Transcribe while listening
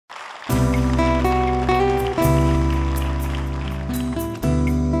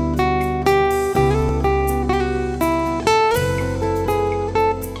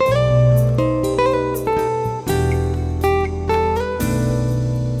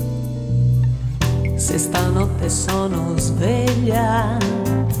Se stanotte sono sveglia,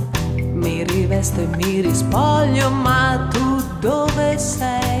 mi rivesto e mi rispoglio, ma tu dove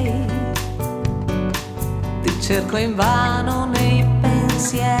sei? Ti cerco invano nei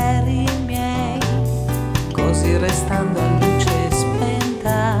pensieri miei, così restando a luce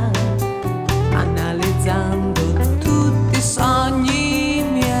spenta, analizzando tutti i sogni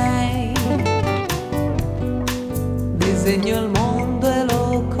miei. Disegno il mondo e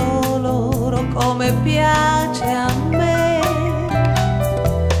lo coloro come piace a me.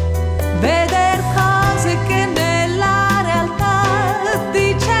 Veder cose che nella realtà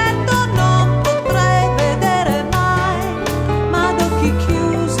di certo non potrei vedere mai, ma ad occhi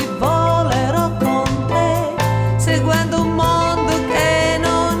chiusi volerò con te, seguendo un mondo che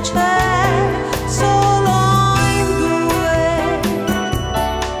non c'è. Solo in due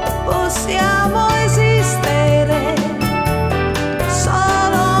possiamo esistere,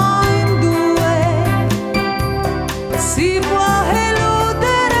 solo in due si può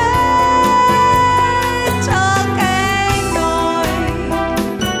eludere ciò che in noi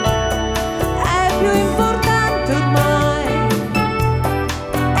è più importante ormai.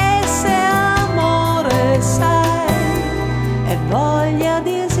 E se amore sai è voglia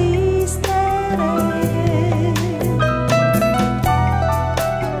di esistere.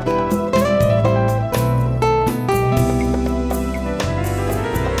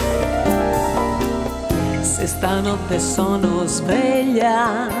 Se stanotte sono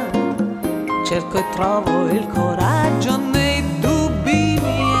sveglia, cerco e trovo il coraggio nei dubbi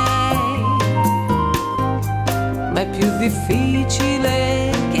miei, ma è più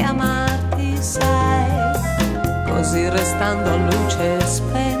difficile che amarti, sai, così restando a luce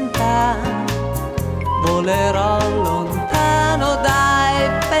spenta, volerò lontano dai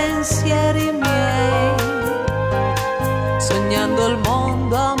pensieri miei, sognando il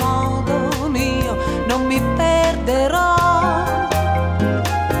mondo a modo mio, non mi perderò.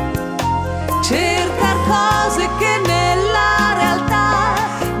 Cercar cose che nella realtà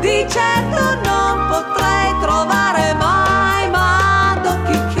di certo non potrei trovare mai, ma ad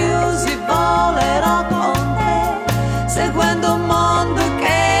occhi chiusi volerò con te, seguendo un mondo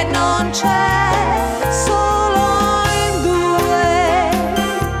che non c'è. Solo in due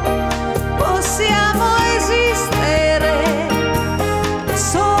possiamo esistere,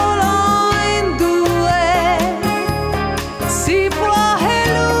 solo in due si può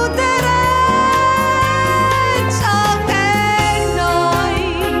eludere ciò che in noi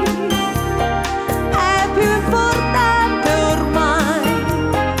è più importante ormai.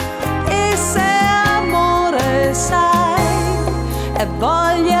 E se amore sai è voglia